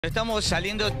Estamos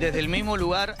saliendo desde el mismo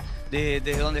lugar,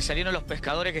 desde donde salieron los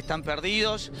pescadores que están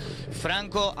perdidos.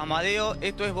 Franco, Amadeo,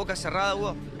 ¿esto es Boca Cerrada,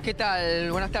 Hugo? ¿Qué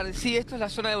tal? Buenas tardes. Sí, esto es la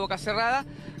zona de Boca Cerrada,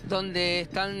 donde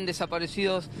están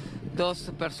desaparecidos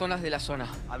dos personas de la zona.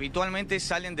 Habitualmente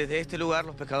salen desde este lugar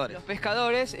los pescadores. Los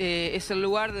pescadores es el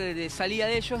lugar de salida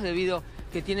de ellos, debido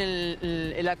que tienen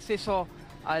el acceso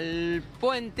al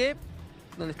puente,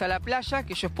 donde está la playa,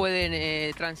 que ellos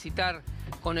pueden transitar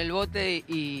con el bote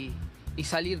y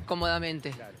salir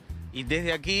cómodamente. Claro. Y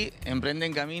desde aquí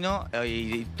emprenden camino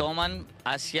y toman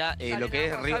hacia lo que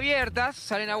es río.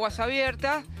 Salen aguas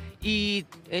abiertas y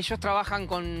ellos trabajan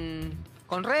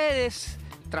con redes,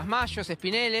 trasmayos,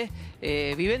 espineles,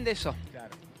 viven de eso.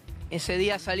 Claro. Ese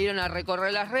día salieron a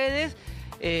recorrer las redes,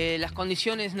 las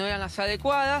condiciones no eran las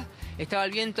adecuadas, estaba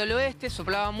el viento del oeste,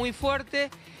 soplaba muy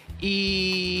fuerte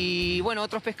y bueno,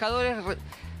 otros pescadores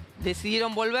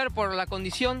decidieron volver por la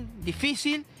condición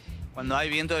difícil. Cuando hay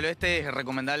viento del oeste es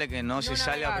recomendable que no se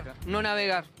salga a pescar. No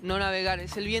navegar.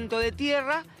 Es el viento de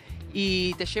tierra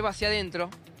y te lleva hacia adentro.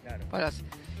 Claro.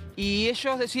 Y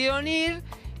ellos decidieron ir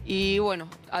y bueno,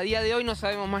 a día de hoy no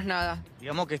sabemos más nada.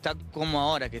 Digamos que está como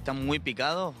ahora, que está muy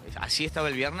picado. ¿Así estaba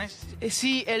el viernes?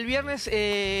 Sí, el viernes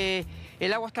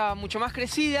el agua estaba mucho más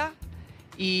crecida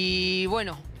y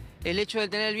bueno, el hecho de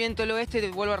tener el viento del oeste,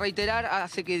 te vuelvo a reiterar,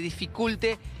 hace que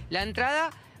dificulte la entrada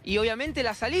y obviamente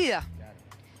la salida.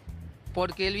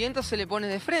 Porque el viento se le pone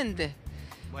de frente.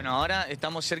 Bueno, ahora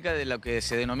estamos cerca de lo que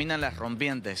se denominan las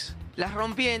rompientes. Las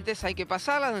rompientes hay que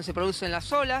pasarlas, donde se producen las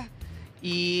olas,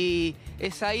 y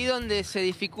es ahí donde se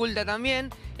dificulta también.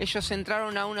 Ellos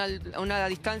entraron a una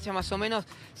distancia más o menos,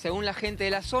 según la gente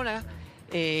de la zona,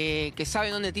 que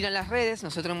sabe dónde tiran las redes,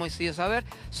 nosotros hemos decidido saber,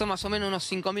 son más o menos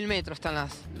unos 5.000 metros, están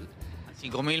las...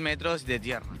 5.000 metros de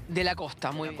tierra. De la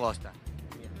costa, muy bien. De la costa.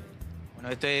 Bueno,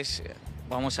 esto es...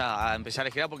 Vamos a empezar a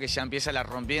girar porque ya empieza la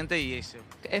rompiente y eso.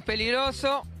 Es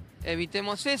peligroso,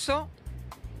 evitemos eso.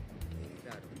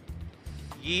 Claro.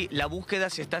 Y la búsqueda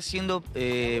se está haciendo,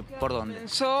 ¿por dónde?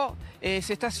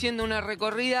 Se está haciendo una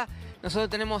recorrida. Nosotros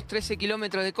tenemos 13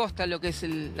 kilómetros de costa, lo que es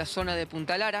la zona de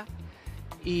Punta Lara.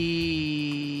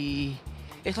 Y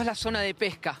esto es la zona de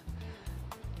pesca.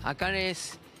 Acá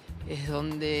es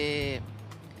donde...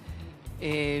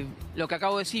 lo que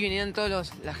acabo de decir, vinieron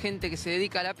todos la gente que se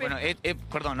dedica a la pesca. Bueno,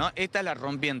 perdón, ¿no? Estas son las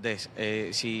rompientes,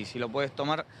 si lo puedes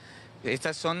tomar.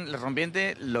 Estas son las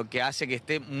rompientes, lo que hace que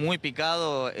esté muy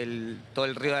picado todo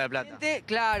el río de la Plata.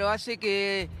 Claro, hace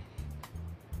que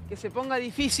se ponga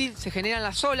difícil, se generan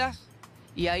las olas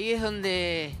y ahí es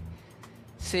donde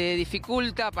se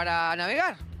dificulta para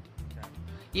navegar. Claro.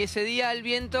 Y ese día el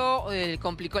viento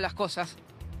complicó las cosas.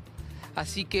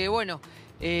 Así que bueno...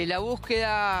 la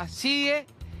búsqueda sigue,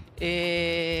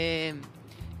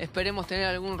 esperemos tener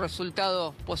algún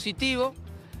resultado positivo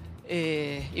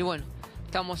y bueno,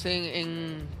 estamos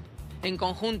en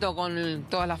conjunto con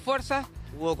todas las fuerzas.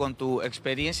 Hugo, con tu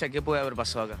experiencia, ¿qué puede haber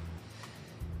pasado acá?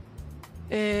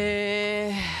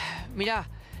 Mirá,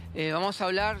 vamos a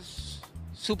hablar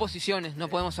suposiciones, no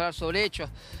podemos hablar sobre hechos,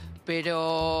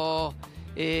 pero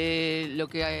lo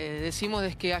que decimos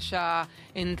es que haya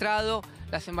entrado.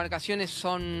 Las embarcaciones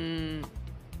son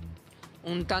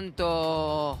un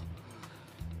tanto,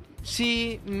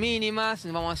 sí, mínimas,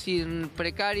 vamos a decir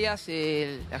precarias.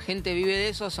 La gente vive de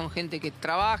eso, son gente que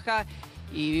trabaja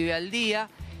y vive al día.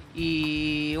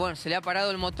 Y bueno, se le ha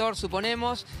parado el motor,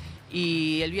 suponemos,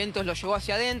 y el viento lo llevó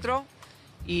hacia adentro.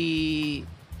 Y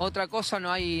otra cosa, no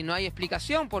hay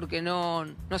explicación porque no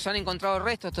se han encontrado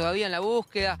restos todavía en la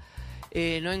búsqueda,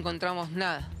 no encontramos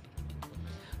nada.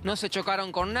 No se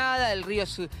chocaron con nada, el río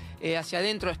hacia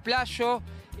adentro es playo,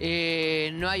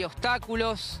 no hay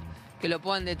obstáculos que lo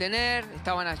puedan detener,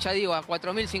 estaban, ya digo, a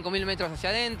 4.000, 5.000 metros hacia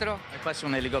adentro. Hay pasa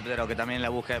un helicóptero que también la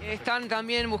busca. Están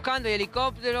también buscando, hay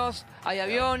helicópteros, hay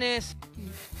aviones.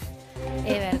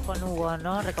 Ever con Hugo,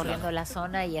 ¿no? Recorriendo la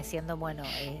zona y haciendo, bueno,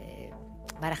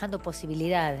 barajando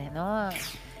posibilidades, ¿no?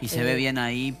 Y se ve bien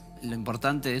ahí. Lo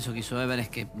importante de eso que hizo Ever es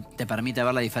que te permite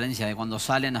ver la diferencia de cuando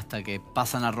salen hasta que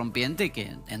pasan la rompiente,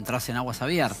 que entras en aguas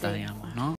abiertas, sí, digamos, ¿no?